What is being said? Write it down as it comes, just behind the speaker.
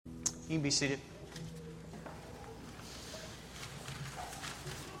You can be seated.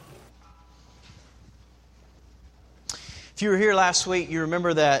 If you were here last week, you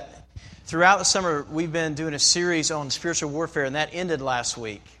remember that throughout the summer we've been doing a series on spiritual warfare, and that ended last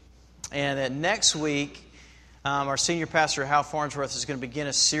week. And that next week, our senior pastor, Hal Farnsworth, is going to begin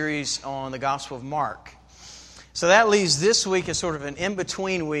a series on the Gospel of Mark. So that leaves this week as sort of an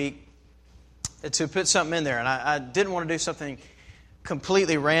in-between week to put something in there. And I didn't want to do something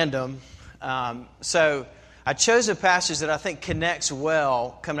completely random. So I chose a passage that I think connects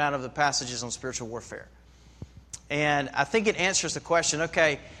well coming out of the passages on spiritual warfare. And I think it answers the question,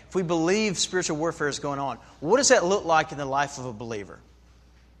 okay, if we believe spiritual warfare is going on, what does that look like in the life of a believer?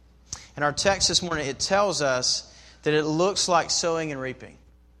 In our text this morning, it tells us that it looks like sowing and reaping.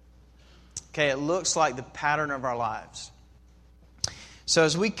 Okay, it looks like the pattern of our lives. So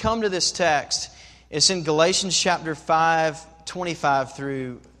as we come to this text, it's in Galatians chapter 5, 25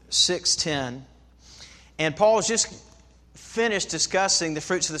 through 6:10. And Paul's just finished discussing the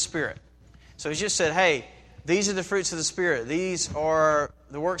fruits of the Spirit. So he's just said, hey, these are the fruits of the Spirit. These are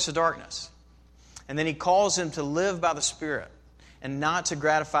the works of darkness. And then he calls them to live by the Spirit and not to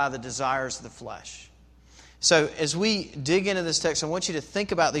gratify the desires of the flesh. So as we dig into this text, I want you to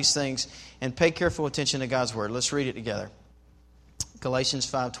think about these things and pay careful attention to God's Word. Let's read it together. Galatians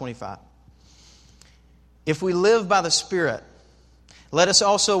 5:25. If we live by the Spirit, let us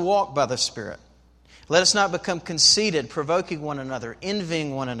also walk by the Spirit. Let us not become conceited, provoking one another,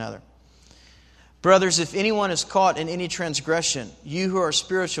 envying one another. Brothers, if anyone is caught in any transgression, you who are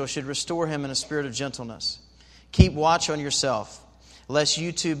spiritual should restore him in a spirit of gentleness. Keep watch on yourself, lest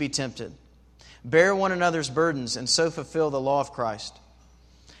you too be tempted. Bear one another's burdens and so fulfill the law of Christ.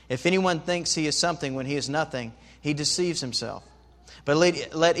 If anyone thinks he is something when he is nothing, he deceives himself. But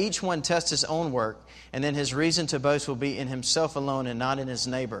let each one test his own work, and then his reason to boast will be in himself alone and not in his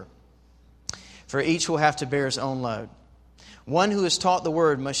neighbor. For each will have to bear his own load. One who is taught the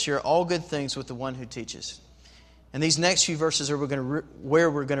word must share all good things with the one who teaches. And these next few verses are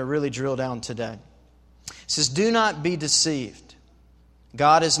where we're going to really drill down today. It says, do not be deceived.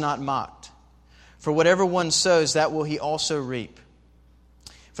 God is not mocked. For whatever one sows, that will he also reap.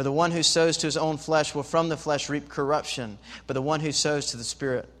 For the one who sows to his own flesh will from the flesh reap corruption, but the one who sows to the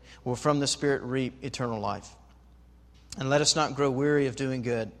Spirit will from the Spirit reap eternal life. And let us not grow weary of doing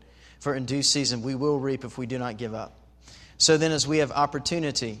good, for in due season we will reap if we do not give up. So then, as we have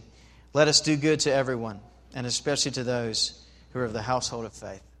opportunity, let us do good to everyone, and especially to those who are of the household of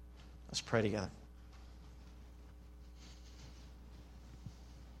faith. Let's pray together.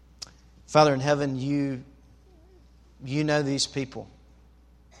 Father in heaven, you know these people.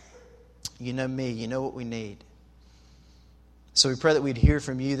 You know me. You know what we need. So we pray that we'd hear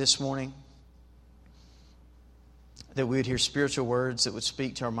from you this morning, that we would hear spiritual words that would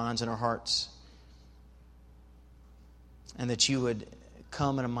speak to our minds and our hearts, and that you would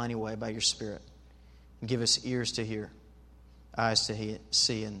come in a mighty way by your Spirit and give us ears to hear, eyes to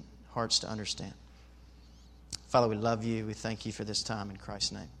see, and hearts to understand. Father, we love you. We thank you for this time. In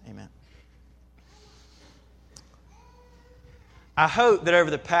Christ's name, amen. I hope that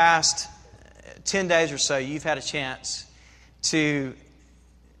over the past 10 days or so, you've had a chance to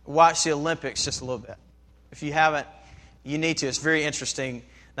watch the Olympics just a little bit. If you haven't, you need to. It's very interesting.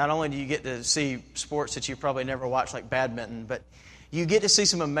 Not only do you get to see sports that you probably never watched, like badminton, but you get to see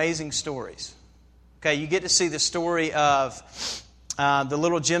some amazing stories. Okay, you get to see the story of the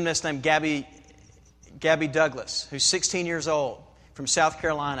little gymnast named Gabby Douglas, who's 16 years old, from South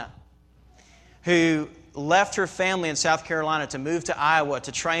Carolina, who left her family in South Carolina to move to Iowa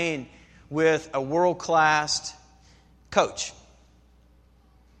to train with a world-class coach.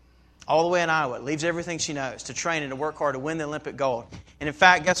 All the way in Iowa. Leaves everything she knows to train and to work hard to win the Olympic gold. And in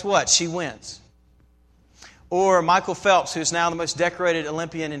fact, guess what? She wins. Or Michael Phelps, who's now the most decorated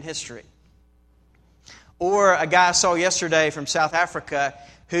Olympian in history. Or a guy I saw yesterday from South Africa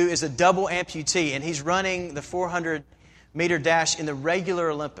who is a double amputee, and he's running the 400-meter dash in the regular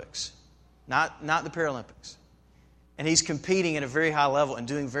Olympics. Not the Paralympics. And he's competing at a very high level and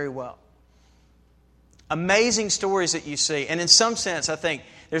doing very well. Amazing stories that you see. And in some sense, I think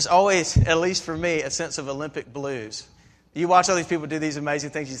there's always, at least for me, a sense of Olympic blues. You watch all these people do these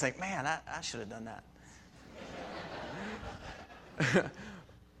amazing things, you think, man, I should have done that.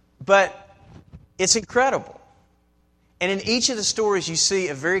 But it's incredible. And in each of the stories, you see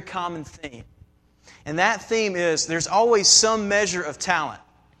a very common theme. And that theme is there's always some measure of talent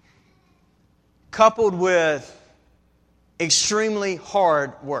coupled with extremely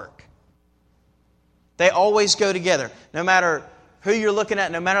hard work. They always go together. No matter who you're looking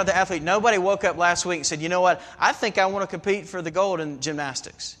at, no matter the athlete, nobody woke up last week and said, you know what, I think I want to compete for the gold in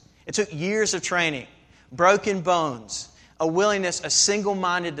gymnastics. It took years of training, broken bones, a willingness, a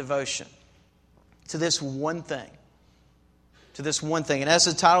single-minded devotion to this one thing. To this one thing. And as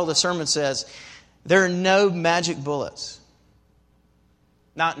the title of the sermon says, there are no magic bullets.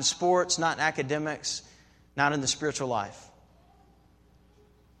 Not in sports, not in academics, not in the spiritual life.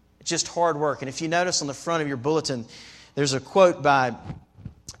 It's just hard work. And if you notice on the front of your bulletin, there's a quote by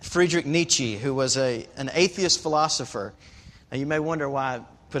Friedrich Nietzsche, who was an atheist philosopher. Now you may wonder why I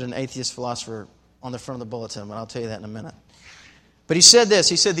put an atheist philosopher on the front of the bulletin, but I'll tell you that in a minute. But he said this,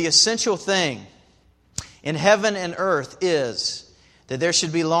 he said, the essential thing in heaven and earth is that there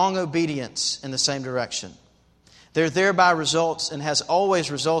should be long obedience in the same direction. There thereby results and has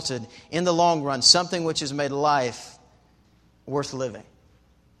always resulted in the long run something which has made life worth living.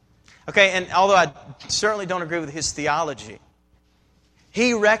 Okay, and although I certainly don't agree with his theology,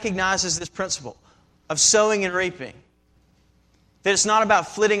 he recognizes this principle of sowing and reaping. That it's not about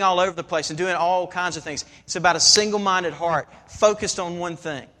flitting all over the place and doing all kinds of things. It's about a single-minded heart focused on one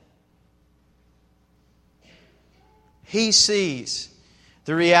thing. He sees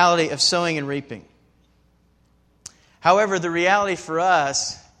the reality of sowing and reaping. However, the reality for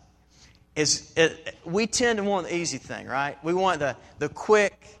us is we tend to want the easy thing, right? We want the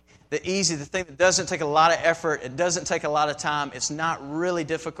quick, the easy, the thing that doesn't take a lot of effort. It doesn't take a lot of time. It's not really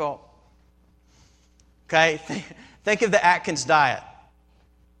difficult. Okay? Think of the Atkins diet,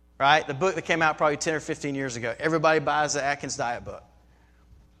 right? The book that came out probably 10 or 15 years ago. Everybody buys the Atkins diet book.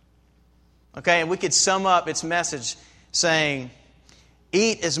 Okay? And we could sum up its message saying,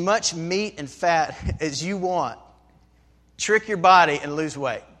 eat as much meat and fat as you want. Trick your body and lose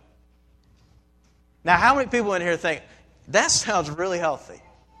weight. Now, how many people in here think, that sounds really healthy?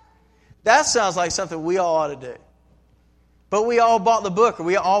 That sounds like something we all ought to do. But we all bought the book, or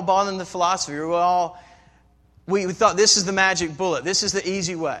we all bought in the philosophy, or we thought this is the magic bullet. This is the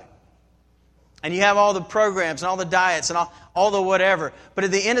easy way. And you have all the programs and all the diets and all the whatever. But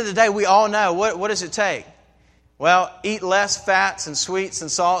at the end of the day, we all know, what does it take? Well, eat less fats and sweets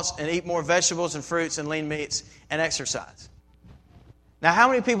and salts and eat more vegetables and fruits and lean meats and exercise. Now, how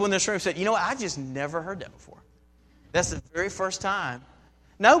many people in this room said, you know what, I just never heard that before? That's the very first time.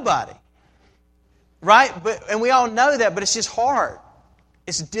 Nobody. Right? And we all know that, but it's just hard.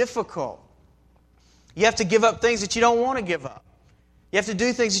 It's difficult. You have to give up things that you don't want to give up. You have to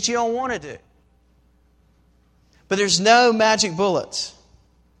do things that you don't want to do. But there's no magic bullets.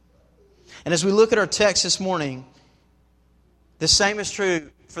 And as we look at our text this morning, the same is true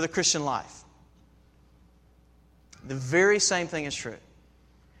for the Christian life. The very same thing is true.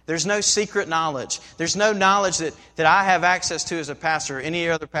 There's no secret knowledge. There's no knowledge that I have access to as a pastor, or any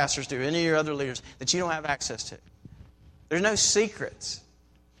other pastors do, any of your other leaders, that you don't have access to. There's no secrets.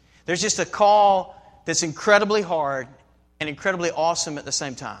 There's just a call that's incredibly hard and incredibly awesome at the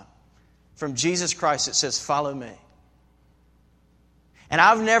same time. From Jesus Christ that says, follow me. And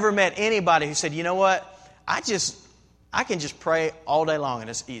I've never met anybody who said, you know what, I can just pray all day long and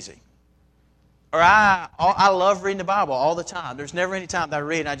it's easy. Or I love reading the Bible all the time. There's never any time that I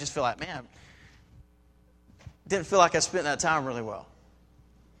read and I just feel like, man, didn't feel like I spent that time really well.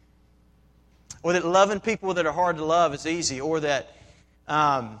 Or that loving people that are hard to love is easy. Or that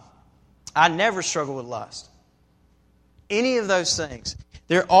I never struggle with lust. Any of those things,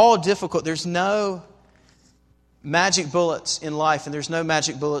 they're all difficult. There's no magic bullets in life, and there's no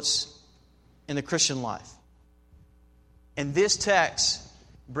magic bullets in the Christian life. And this text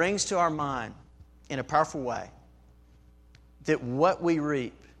brings to our mind, in a powerful way, that what we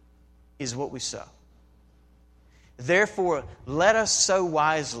reap is what we sow. Therefore, let us sow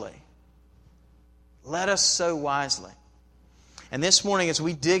wisely. Let us sow wisely. And this morning, as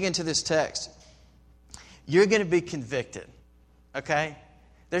we dig into this text, you're going to be convicted. Okay?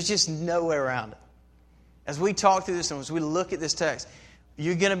 There's just no way around it. As we talk through this and as we look at this text,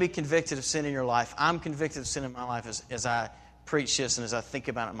 you're going to be convicted of sin in your life. I'm convicted of sin in my life as I preach this and as I think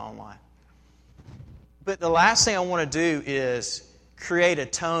about it in my own life. But the last thing I want to do is create a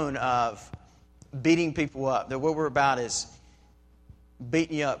tone of beating people up. That what we're about is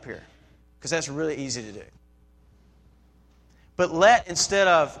beating you up here. Because that's really easy to do. But let, instead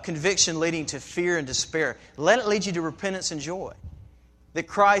of conviction leading to fear and despair, let it lead you to repentance and joy. That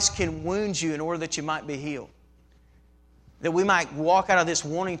Christ can wound you in order that you might be healed. That we might walk out of this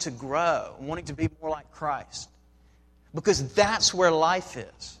wanting to grow, wanting to be more like Christ. Because that's where life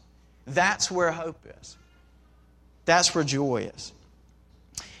is. That's where hope is. That's where joy is.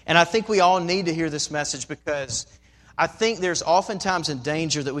 And I think we all need to hear this message because I think there's oftentimes a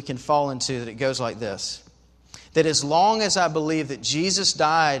danger that we can fall into that it goes like this. That as long as I believe that Jesus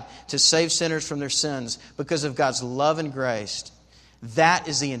died to save sinners from their sins because of God's love and grace, That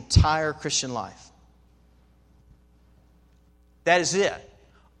is the entire Christian life. That is it.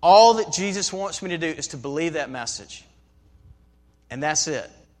 All that Jesus wants me to do is to believe that message. And that's it.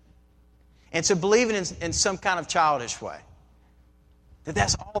 And to believe it in some kind of childish way.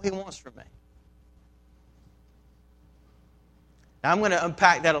 That's all He wants from me. Now I'm going to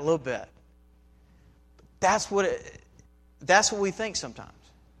unpack that a little bit. That's what we think sometimes.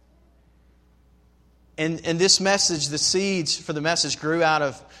 And this message, the seeds for the message grew out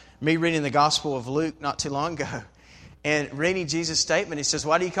of me reading the Gospel of Luke not too long ago. And reading Jesus' statement, He says,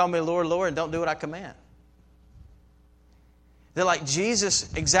 "Why do you call me Lord, Lord, and don't do what I command?" They're like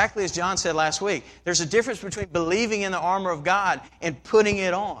Jesus, exactly as John said last week. There's a difference between believing in the armor of God and putting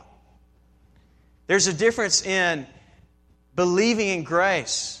it on. There's a difference in believing in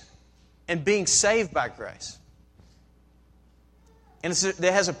grace and being saved by grace. And it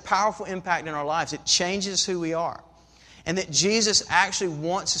has a powerful impact in our lives. It changes who we are. And that Jesus actually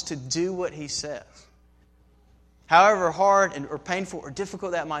wants us to do what He says. However hard or painful or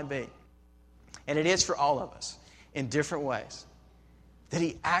difficult that might be. And it is for all of us in different ways. That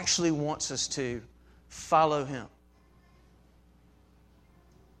He actually wants us to follow Him.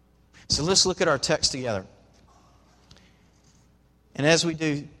 So let's look at our text together. And as we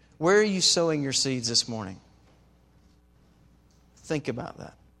do, where are you sowing your seeds this morning? Think about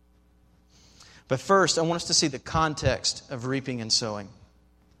that. But first, I want us to see the context of reaping and sowing.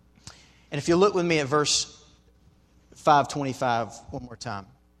 And if you look with me at verse 5:25 one more time.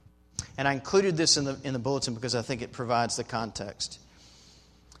 And I included this in the bulletin because I think it provides the context.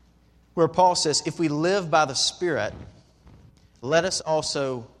 Where Paul says, "If we live by the Spirit, let us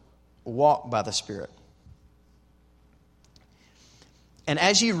also walk by the Spirit." And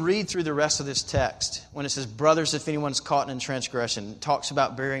as you read through the rest of this text, when it says, "Brothers, if anyone's caught in transgression," it talks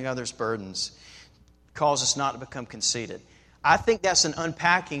about bearing others' burdens, calls us not to become conceited. I think that's an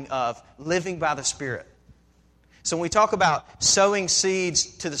unpacking of living by the Spirit. So when we talk about sowing seeds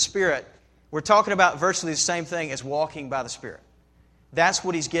to the Spirit, we're talking about virtually the same thing as walking by the Spirit. That's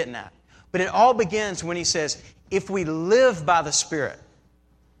what he's getting at. But it all begins when he says, if we live by the Spirit.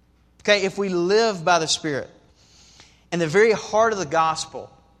 Okay, if we live by the Spirit. And the very heart of the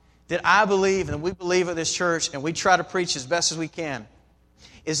gospel that I believe and we believe at this church and we try to preach as best as we can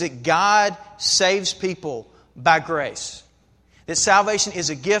is that God saves people by grace. That salvation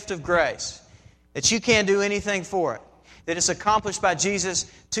is a gift of grace. That you can't do anything for it. That it's accomplished by Jesus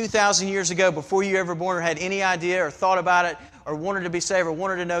 2,000 years ago before you were ever born or had any idea or thought about it or wanted to be saved or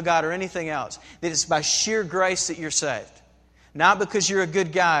wanted to know God or anything else. That it's by sheer grace that you're saved. Not because you're a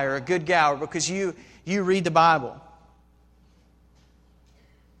good guy or a good gal or because you read the Bible.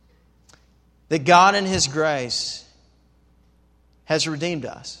 That God in His grace has redeemed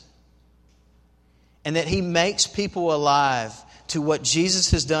us. And that He makes people alive to what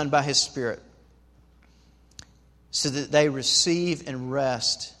Jesus has done by His Spirit. So that they receive and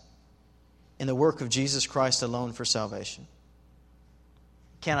rest in the work of Jesus Christ alone for salvation.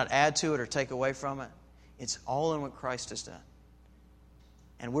 Cannot add to it or take away from it. It's all in what Christ has done.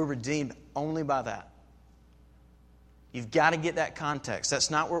 And we're redeemed only by that. You've got to get that context. That's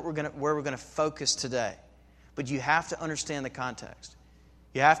not where we're going to focus today. But you have to understand the context.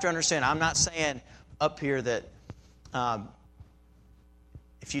 You have to understand, I'm not saying up here that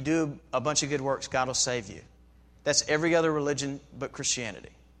if you do a bunch of good works, God will save you. That's every other religion but Christianity.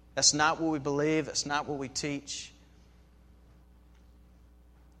 That's not what we believe. That's not what we teach.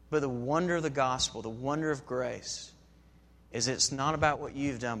 But the wonder of the gospel, the wonder of grace, is it's not about what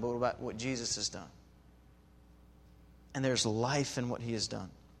you've done, but about what Jesus has done. And there's life in what He has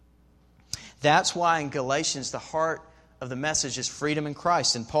done. That's why in Galatians, the heart of the message is freedom in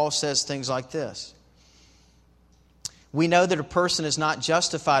Christ. And Paul says things like this. We know that a person is not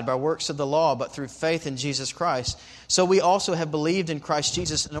justified by works of the law, but through faith in Jesus Christ. So we also have believed in Christ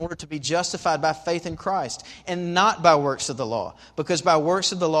Jesus in order to be justified by faith in Christ, and not by works of the law, because by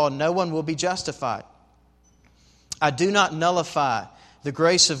works of the law no one will be justified. I do not nullify the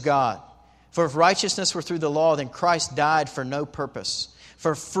grace of God. For if righteousness were through the law, then Christ died for no purpose.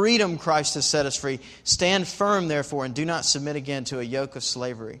 For freedom Christ has set us free. Stand firm, therefore, and do not submit again to a yoke of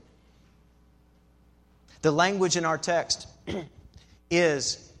slavery. The language in our text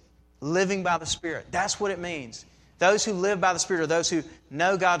is living by the Spirit. That's what it means. Those who live by the Spirit are those who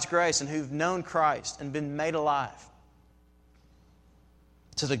know God's grace and who've known Christ and been made alive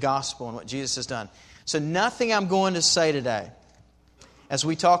to the gospel and what Jesus has done. So nothing I'm going to say today, as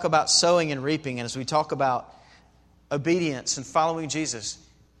we talk about sowing and reaping and as we talk about obedience and following Jesus,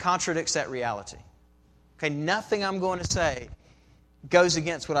 contradicts that reality. Okay, nothing I'm going to say goes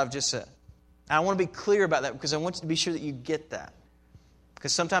against what I've just said. I want to be clear about that because I want you to be sure that you get that.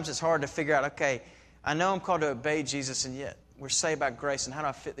 Because sometimes it's hard to figure out, okay, I know I'm called to obey Jesus, and yet we're saved by grace, and how do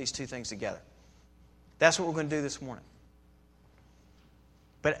I fit these two things together? That's what we're going to do this morning.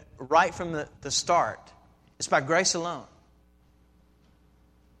 But right from the start, it's by grace alone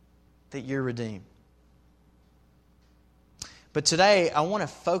that you're redeemed. But today, I want to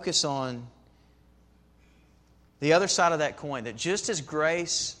focus on the other side of that coin, that just as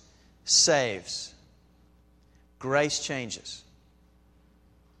grace saves, grace changes.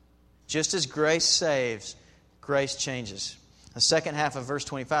 Just as grace saves, grace changes. The second half of verse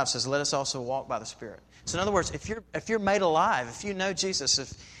 25 says, let us also walk by the Spirit. So in other words, if you're made alive, if you know Jesus,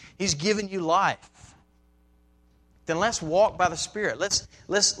 if He's given you life, then let's walk by the Spirit.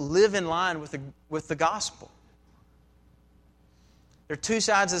 Let's live in line with the gospel. There are two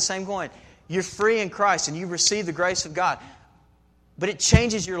sides of the same coin. You're free in Christ and you receive the grace of God. But it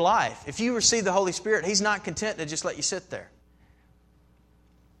changes your life. If you receive the Holy Spirit, He's not content to just let you sit there.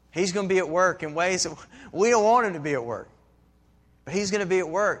 He's going to be at work in ways that we don't want Him to be at work. But He's going to be at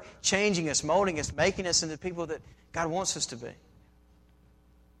work, changing us, molding us, making us into people that God wants us to be.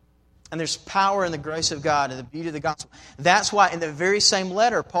 And there's power in the grace of God and the beauty of the gospel. That's why in the very same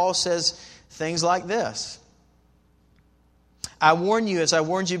letter, Paul says things like this. I warn you, as I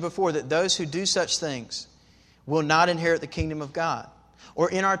warned you before, that those who do such things will not inherit the kingdom of God. Or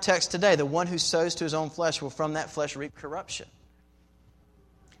in our text today, the one who sows to his own flesh will from that flesh reap corruption.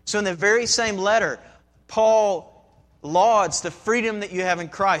 So in the very same letter, Paul lauds the freedom that you have in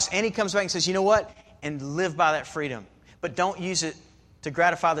Christ. And he comes back and says, you know what? And live by that freedom. But don't use it to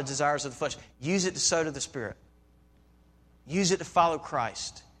gratify the desires of the flesh. Use it to sow to the Spirit. Use it to follow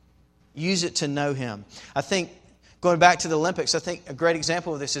Christ. Use it to know Him. I think, going back to the Olympics, I think a great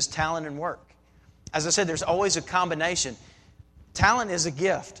example of this is talent and work. As I said, there's always a combination. Talent is a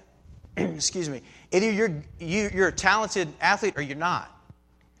gift. Excuse me. Either you're a talented athlete or you're not.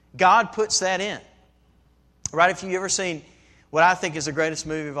 God puts that in. Right? If you've ever seen what I think is the greatest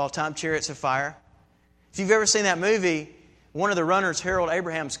movie of all time, Chariots of Fire. If you've ever seen that movie, one of the runners, Harold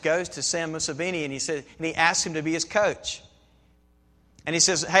Abrahams, goes to Sam Mussolini and he asks him to be his coach. And he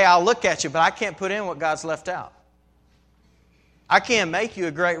says, hey, I'll look at you, but I can't put in what God's left out. I can't make you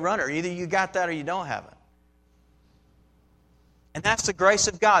a great runner. Either you got that or you don't have it. And that's the grace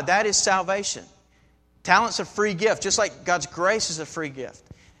of God. That is salvation. Talent's a free gift, just like God's grace is a free gift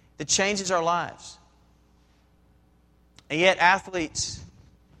that changes our lives. And yet athletes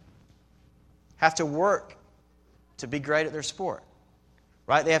have to work to be great at their sport.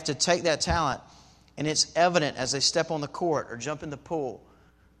 Right? They have to take that talent, and it's evident as they step on the court or jump in the pool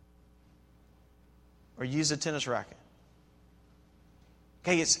or use a tennis racket.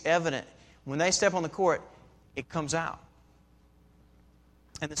 Okay, it's evident. When they step on the court, it comes out.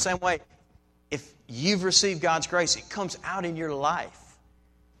 In the same way, if you've received God's grace, it comes out in your life.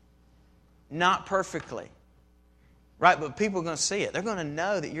 Not perfectly. Right? But people are going to see it. They're going to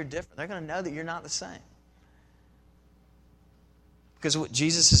know that you're different. They're going to know that you're not the same. Because of what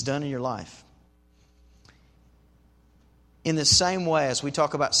Jesus has done in your life. In the same way as we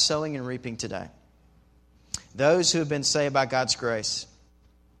talk about sowing and reaping today, those who have been saved by God's grace,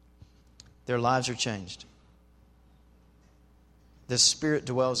 their lives are changed. The Spirit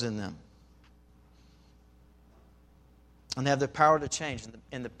dwells in them. And they have the power to change.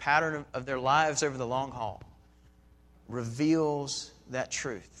 And the pattern of their lives over the long haul reveals that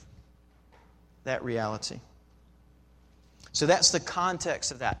truth, that reality. So that's the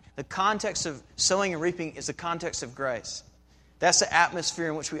context of that. The context of sowing and reaping is the context of grace. That's the atmosphere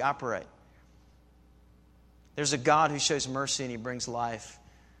in which we operate. There's a God who shows mercy and He brings life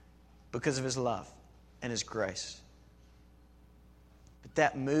because of His love and His grace. But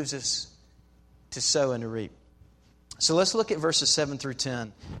that moves us to sow and to reap. So let's look at verses 7 through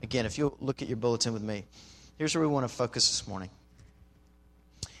 10. Again, if you'll look at your bulletin with me. Here's where we want to focus this morning.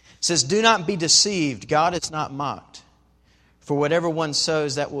 It says, do not be deceived. God is not mocked. For whatever one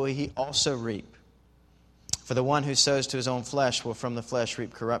sows, that will he also reap. For the one who sows to his own flesh will from the flesh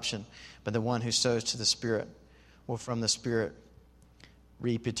reap corruption, but the one who sows to the Spirit will from the Spirit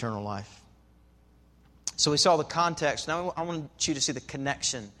reap eternal life. So we saw the context. Now I want you to see the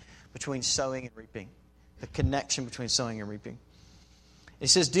connection between sowing and reaping. The connection between sowing and reaping. It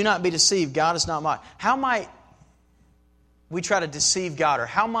says, do not be deceived. God is not mocked. How might we try to deceive God, or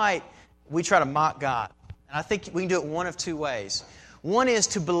how might we try to mock God? And I think we can do it one of two ways. One is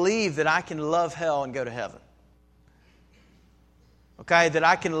to believe that I can love hell and go to heaven. Okay, that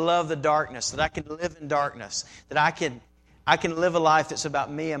I can love the darkness, that I can live in darkness, that I can live a life that's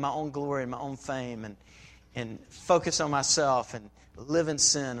about me and my own glory and my own fame, and focus on myself and live in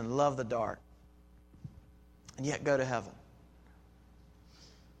sin and love the dark, and yet go to heaven.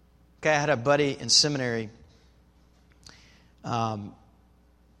 Okay, I had a buddy in seminary who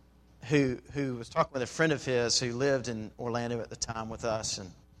was talking with a friend of his who lived in Orlando at the time with us, and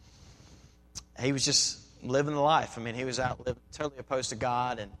he was just living the life. I mean, he was out living totally opposed to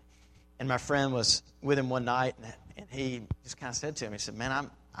God, and my friend was with him one night, and he just kind of said to him, he said, "Man,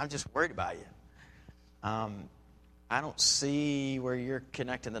 I'm just worried about you. I don't see where you're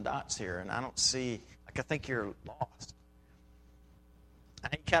connecting the dots here, and I don't see, like, I think you're lost."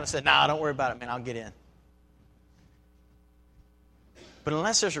 And he kind of said, "Nah, don't worry about it, man. I'll get in." But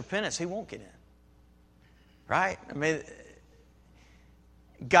unless there's repentance, he won't get in. Right? I mean,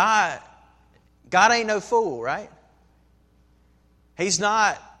 God ain't no fool, right? He's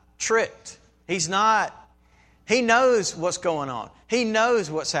not tricked. He knows what's going on. He knows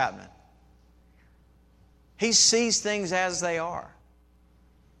what's happening. He sees things as they are.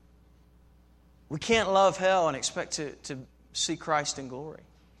 We can't love hell and expect to see Christ in glory.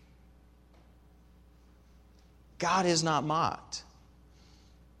 God is not mocked.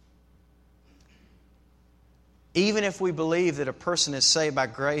 Even if we believe that a person is saved by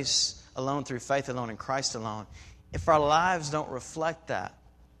grace alone, through faith alone, in Christ alone, if our lives don't reflect that,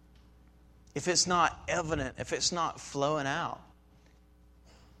 if it's not evident, if it's not flowing out,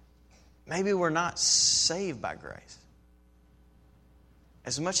 maybe we're not saved by grace.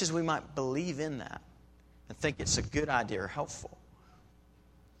 As much as we might believe in that and think it's a good idea or helpful,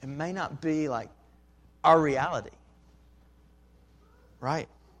 it may not be like our reality. Right?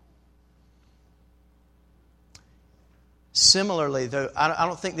 Similarly, though, I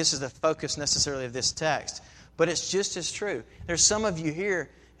don't think this is the focus necessarily of this text, but it's just as true. There's some of you here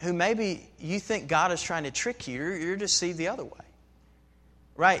who maybe you think God is trying to trick you. You're deceived the other way.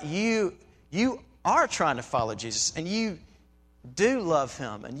 Right? You are trying to follow Jesus, and you do love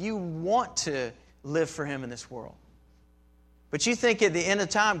Him, and you want to live for Him in this world. But you think at the end of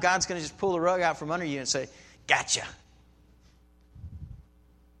time, God's going to just pull the rug out from under you and say, "Gotcha."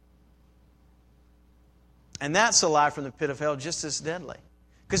 And that's a lie from the pit of hell, just as deadly.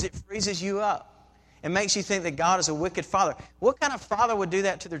 Because it freezes you up. It makes you think that God is a wicked father. What kind of father would do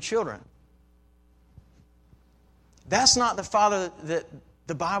that to their children? That's not the father that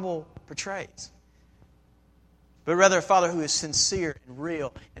the Bible portrays. But rather a father who is sincere and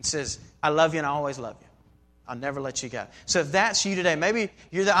real and says, "I love you and I always love you. I'll never let you go." So if that's you today, maybe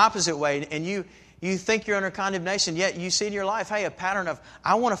you're the opposite way and you think you're under condemnation, yet you see in your life, hey, a pattern of,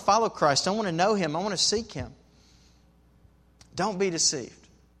 I want to follow Christ. I want to know Him. I want to seek Him. Don't be deceived.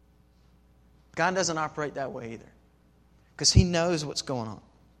 God doesn't operate that way either. Because He knows what's going on.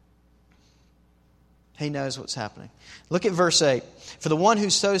 He knows what's happening. Look at verse 8. "For the one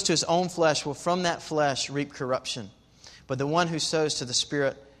who sows to his own flesh will from that flesh reap corruption. But the one who sows to the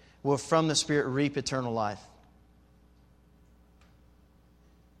Spirit will from the Spirit reap eternal life."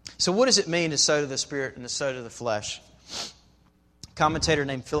 So what does it mean to sow to the Spirit and to sow to the flesh? A commentator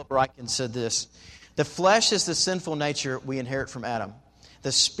named Philip Ryken said this: "The flesh is the sinful nature we inherit from Adam.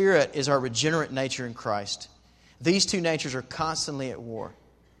 The Spirit is our regenerate nature in Christ. These two natures are constantly at war.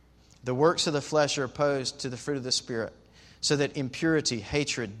 The works of the flesh are opposed to the fruit of the Spirit, so that impurity,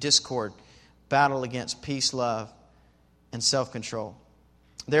 hatred, discord battle against peace, love, and self-control.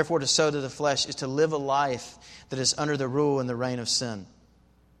 Therefore, to sow to the flesh is to live a life that is under the rule and the reign of sin."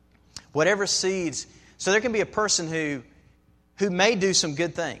 Whatever seeds. So there can be a person who may do some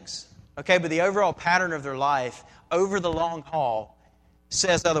good things, okay, but the overall pattern of their life over the long haul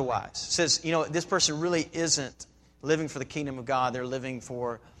says otherwise. Says, this person really isn't living for the kingdom of God. They're living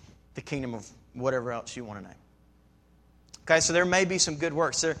for the kingdom of whatever else you want to name. Okay, so there may be some good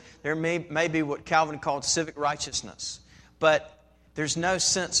works. There may be what Calvin called civic righteousness. But there's no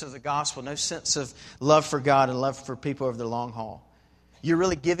sense of the gospel, no sense of love for God and love for people over the long haul. You're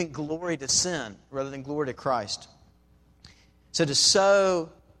really giving glory to sin rather than glory to Christ. So to sow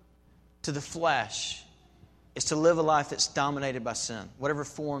to the flesh is to live a life that's dominated by sin, whatever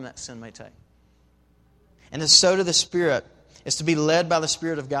form that sin may take. And to sow to the Spirit is to be led by the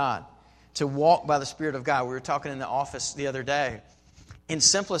Spirit of God, to walk by the Spirit of God. We were talking in the office the other day. In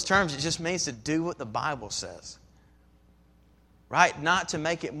simplest terms, it just means to do what the Bible says. Right? Not to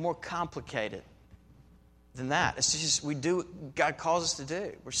make it more complicated than that. It's just we do what God calls us to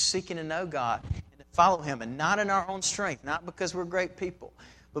do. We're seeking to know God and to follow Him, and not in our own strength, not because we're great people,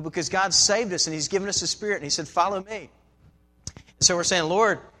 but because God saved us and He's given us His Spirit and He said, "Follow me." And so we're saying,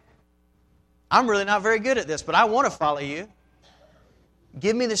 "Lord, I'm really not very good at this, but I want to follow you.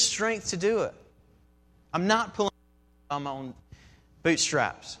 Give me the strength to do it. I'm not pulling on my own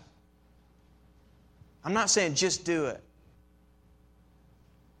bootstraps. I'm not saying just do it.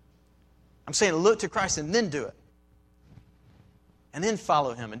 I'm saying look to Christ and then do it. And then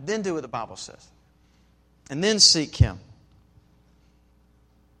follow Him. And then do what the Bible says. And then seek Him.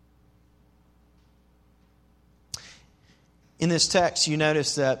 In this text, you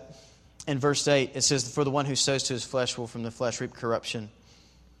notice that in verse 8, it says, "For the one who sows to his flesh will from the flesh reap corruption,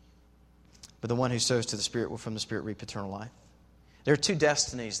 but the one who sows to the Spirit will from the Spirit reap eternal life." There are two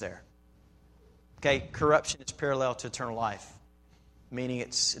destinies there. Okay, corruption is parallel to eternal life, meaning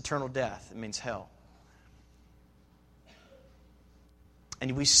it's eternal death. It means hell.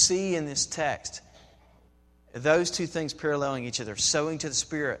 And we see in this text those two things paralleling each other. Sowing to the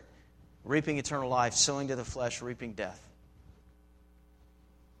Spirit, reaping eternal life. Sowing to the flesh, reaping death.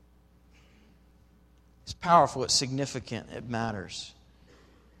 It's powerful. It's significant. It matters.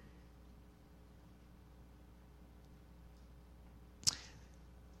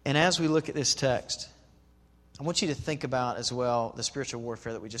 And as we look at this text, I want you to think about as well the spiritual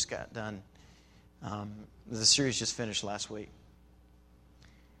warfare that we just got done. The series just finished last week.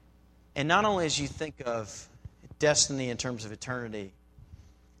 And not only as you think of destiny in terms of eternity,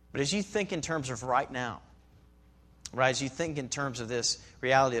 but as you think in terms of right now, right? As you think in terms of this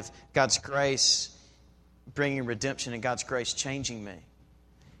reality of God's grace bringing redemption and God's grace changing me,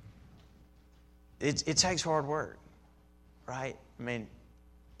 it takes hard work, right? I mean,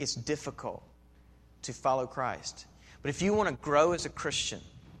 it's difficult to follow Christ. But if you want to grow as a Christian,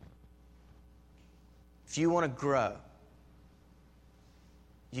 if you want to grow,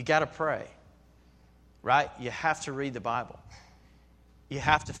 you got to pray, right? You have to read the Bible. You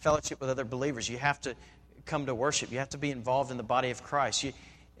have to fellowship with other believers. You have to come to worship. You have to be involved in the body of Christ.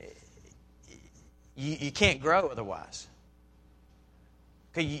 You can't grow otherwise.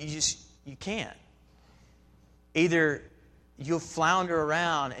 Okay, you can't. Either you'll flounder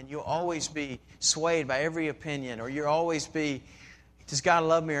around and you'll always be swayed by every opinion, or you'll always be, does God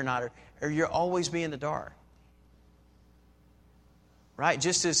love me or not? Or you'll always be in the dark. Right?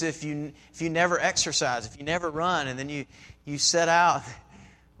 Just as if you never exercise, if you never run, and then you set out,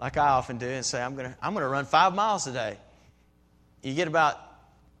 like I often do, and say, I'm gonna run 5 miles today. You get about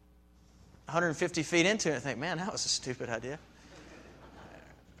 150 feet into it and think, man, that was a stupid idea.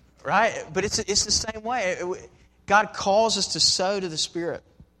 Right? But it's the same way. God calls us to sow to the Spirit.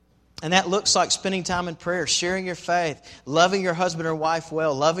 And that looks like spending time in prayer, sharing your faith, loving your husband or wife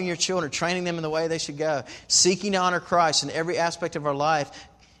well, loving your children, training them in the way they should go, seeking to honor Christ in every aspect of our life,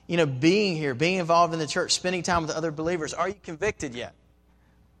 being here, being involved in the church, spending time with other believers. Are you convicted yet?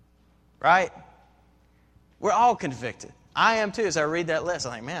 Right? We're all convicted. I am too. As I read that list,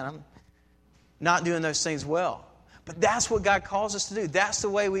 I think, man, I'm not doing those things well. But that's what God calls us to do. That's the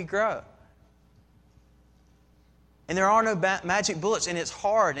way we grow. And there are no magic bullets, and it's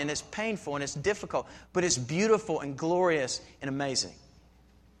hard, and it's painful, and it's difficult, but it's beautiful and glorious and amazing.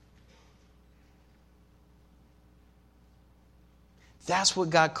 That's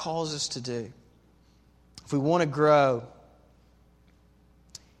what God calls us to do. If we want to grow,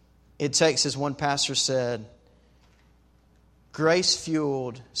 it takes, as one pastor said,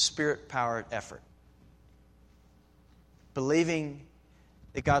 grace-fueled, Spirit-powered effort. Believing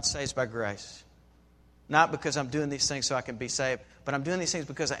that God saves by grace. Not because I'm doing these things so I can be saved, but I'm doing these things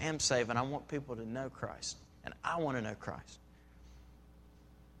because I am saved and I want people to know Christ. And I want to know Christ.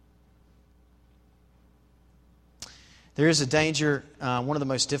 There is a danger. One of the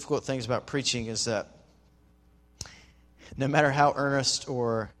most difficult things about preaching is that no matter how earnest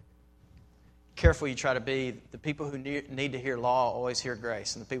or careful you try to be, the people who need to hear law always hear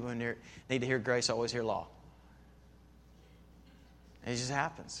grace. And the people who need to hear grace always hear law. And it just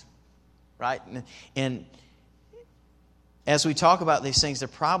happens. Right? And as we talk about these things, the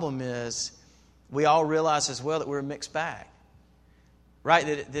problem is we all realize as well that we're a mixed bag.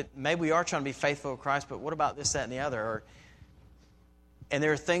 Right? That maybe we are trying to be faithful to Christ, but what about this, that, and the other? And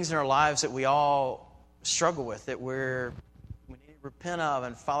there are things in our lives that we all struggle with that we need to repent of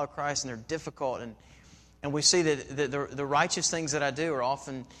and follow Christ, and they're difficult. And we see that the righteous things that I do are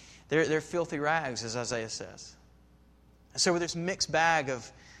often, they're filthy rags, as Isaiah says. And so with this mixed bag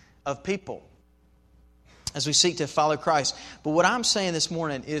of people as we seek to follow Christ. But what I'm saying this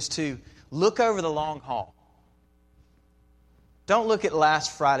morning is to look over the long haul. Don't look at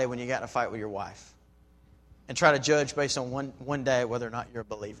last Friday when you got in a fight with your wife and try to judge based on one day whether or not you're a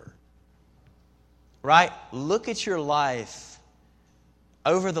believer. Right? Look at your life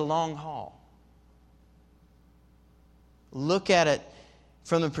over the long haul. Look at it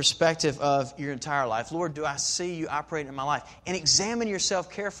from the perspective of your entire life. Lord, do I see you operating in my life? And examine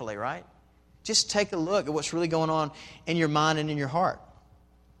yourself carefully, right? Just take a look at what's really going on in your mind and in your heart.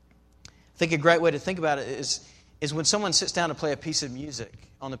 I think a great way to think about it is when someone sits down to play a piece of music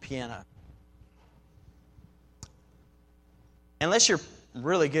on the piano. unless you're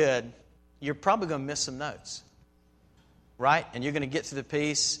really good, you're probably going to miss some notes. Right? And you're going to get through the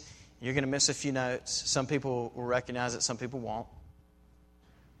piece. You're going to miss a few notes. Some people will recognize it. Some people won't.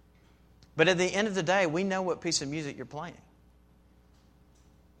 But at the end of the day, we know what piece of music you're playing.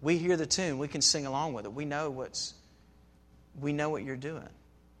 We hear the tune. We can sing along with it. We know what you're doing.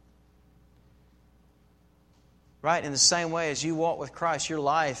 Right? In the same way as you walk with Christ, your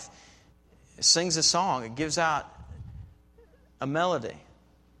life sings a song. It gives out a melody.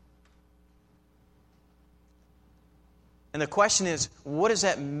 And the question is, what is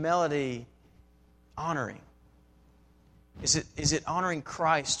that melody honoring? Is it honoring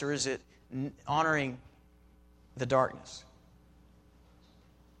Christ, or is it honoring the darkness?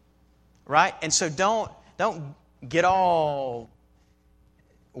 Right? And so don't get all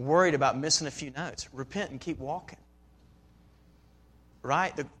worried about missing a few notes. Repent and keep walking.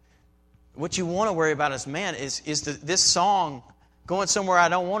 Right? What you want to worry about is, man, is this song going somewhere I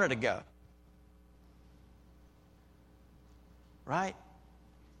don't want it to go? Right?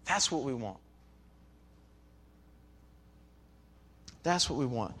 That's what we want. That's what we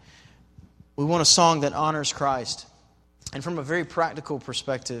want. We want a song that honors Christ. And from a very practical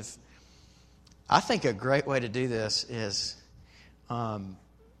perspective, I think a great way to do this is to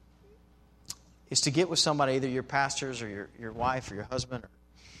get with somebody, either your pastors or your wife or your husband or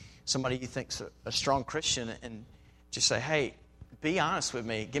somebody you think's a strong Christian, and just say, hey, be honest with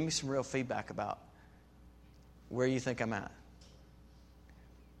me. Give me some real feedback about where you think I'm at.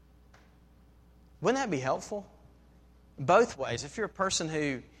 Wouldn't that be helpful? Both ways. If you're a person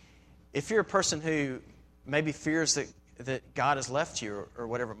who maybe fears that God has left you, or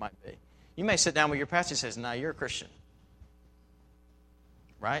whatever it might be, you may sit down with your pastor and says, "No, you're a Christian."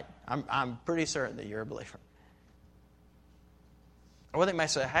 Right? I'm pretty certain that you're a believer. Or they may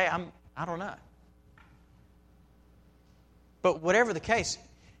say, "Hey, I don't know." But whatever the case,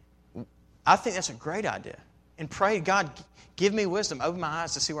 I think that's a great idea. And pray, God, give me wisdom. Open my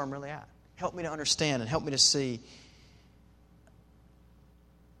eyes to see where I'm really at. Help me to understand and help me to see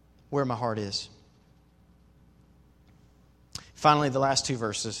where my heart is. Finally, the last two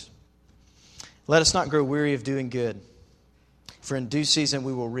verses. Let us not grow weary of doing good, for in due season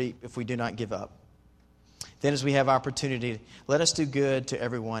we will reap if we do not give up. Then as we have opportunity, let us do good to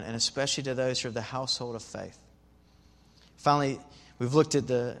everyone, and especially to those who are of the household of faith. Finally, we've looked at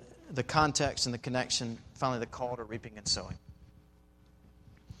the context and the connection. Finally, the call to reaping and sowing.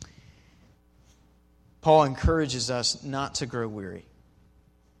 Paul encourages us not to grow weary.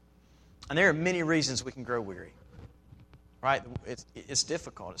 And there are many reasons we can grow weary. Right? It's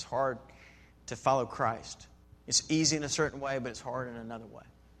difficult. It's hard to follow Christ. It's easy in a certain way, but it's hard in another way.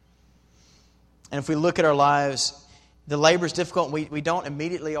 And if we look at our lives, the labor is difficult, and we don't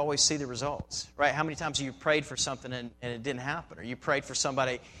immediately always see the results. Right? How many times have you prayed for something and it didn't happen? Or you prayed for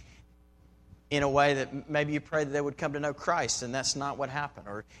somebody in a way that maybe you prayed that they would come to know Christ, and that's not what happened.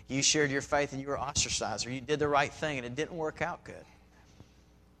 Or you shared your faith and you were ostracized. Or you did the right thing and it didn't work out good.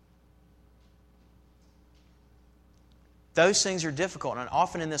 Those things are difficult, and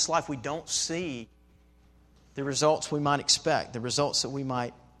often in this life we don't see the results we might expect, the results that we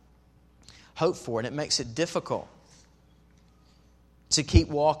might hope for, and it makes it difficult to keep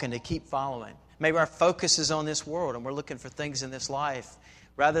walking, to keep following. Maybe our focus is on this world, and we're looking for things in this life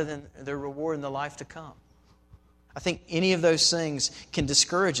rather than the reward in the life to come. I think any of those things can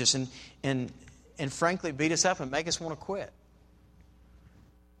discourage us and frankly beat us up and make us want to quit.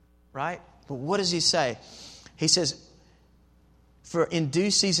 Right? But what does he say? He says, for in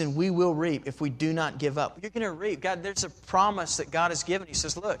due season we will reap if we do not give up. You're going to reap. God, there's a promise that God has given. He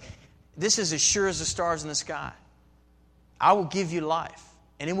says, look, this is as sure as the stars in the sky. I will give you life,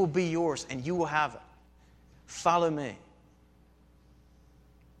 and it will be yours, and you will have it. Follow me.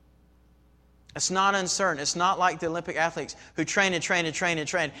 It's not uncertain. It's not like the Olympic athletes who train and train and train and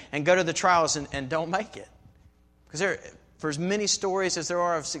train and go to the trials and don't make it. Because for as many stories as there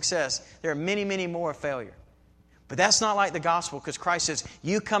are of success, there are many, many more of failure. But that's not like the gospel, because Christ says,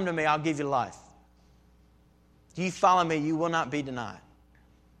 you come to me, I'll give you life. You follow me, you will not be denied.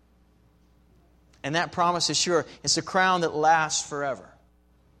 And that promise is sure. It's a crown that lasts forever.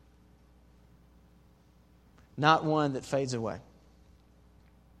 Not one that fades away.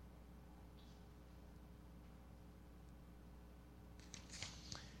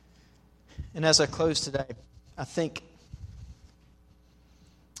 And as I close today, I think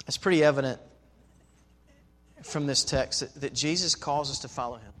it's pretty evident from this text that Jesus calls us to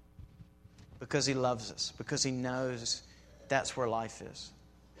follow Him because He loves us, because He knows that's where life is.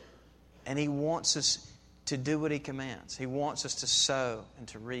 And He wants us to do what He commands. He wants us to sow and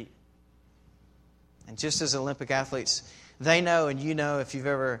to reap. And just as Olympic athletes, They know, and you know, if you've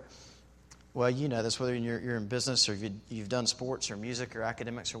ever, well, you know this, whether you're in business or you've done sports or music or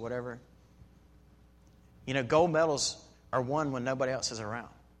academics or whatever. You know, gold medals are won when nobody else is around.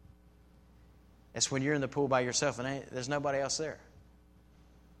 It's when you're in the pool by yourself and there's nobody else there.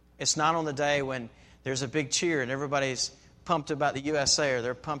 It's not on the day when there's a big cheer and everybody's pumped about the USA, or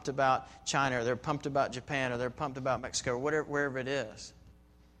they're pumped about China, or they're pumped about Japan, or they're pumped about Mexico, or whatever, wherever it is.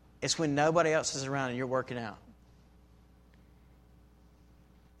 It's when nobody else is around and you're working out.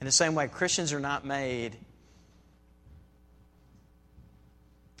 In the same way, Christians are not made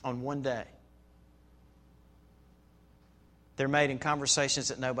on one day. They're made in conversations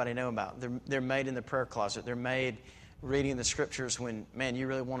that nobody knows about. They're made in the prayer closet. They're made reading the Scriptures when, man, you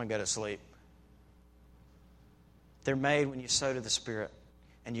really want to go to sleep. They're made when you sow to the Spirit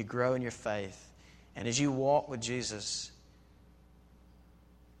and you grow in your faith. And as you walk with Jesus,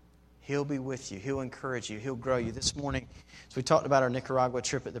 He'll be with you. He'll encourage you. He'll grow you. This morning, as we talked about our Nicaragua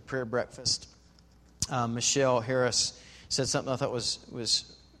trip at the prayer breakfast, Michelle Harris said something I thought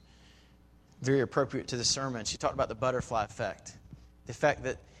was very appropriate to the sermon. She talked about the butterfly effect. The effect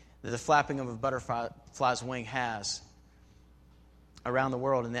that the flapping of a butterfly's wing has around the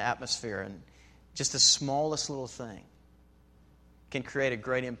world in the atmosphere. And just the smallest little thing can create a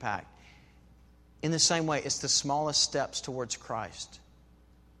great impact. In the same way, it's the smallest steps towards Christ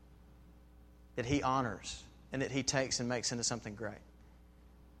that He honors and that He takes and makes into something great.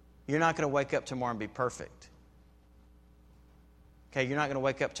 You're not going to wake up tomorrow and be perfect. Okay, you're not going to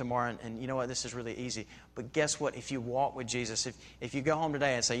wake up tomorrow and you know what, this is really easy. But guess what? If you walk with Jesus, if you go home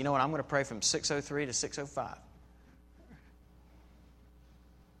today and say, you know what, I'm going to pray from 6:03 to 6:05.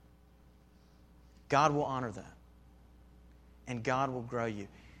 God will honor that. And God will grow you.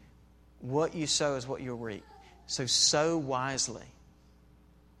 What you sow is what you'll reap. So sow wisely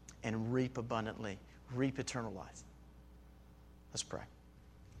and reap abundantly. Reap eternal life. Let's pray.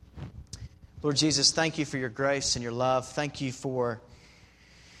 Lord Jesus, thank you for your grace and your love. Thank you for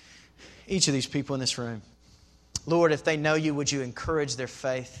each of these people in this room. Lord, if they know you, would you encourage their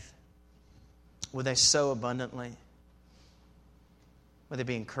faith? Would they sow abundantly? Would they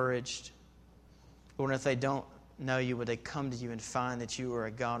be encouraged? Lord, if they don't know you, would they come to you and find that you are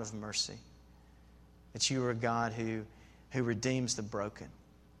a God of mercy? That you are a God who redeems the broken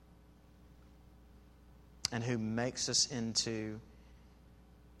and who makes us into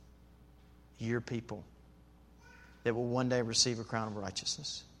your people that will one day receive a crown of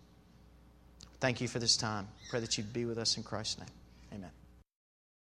righteousness. Thank you for this time. Pray that you'd be with us in Christ's name. Amen.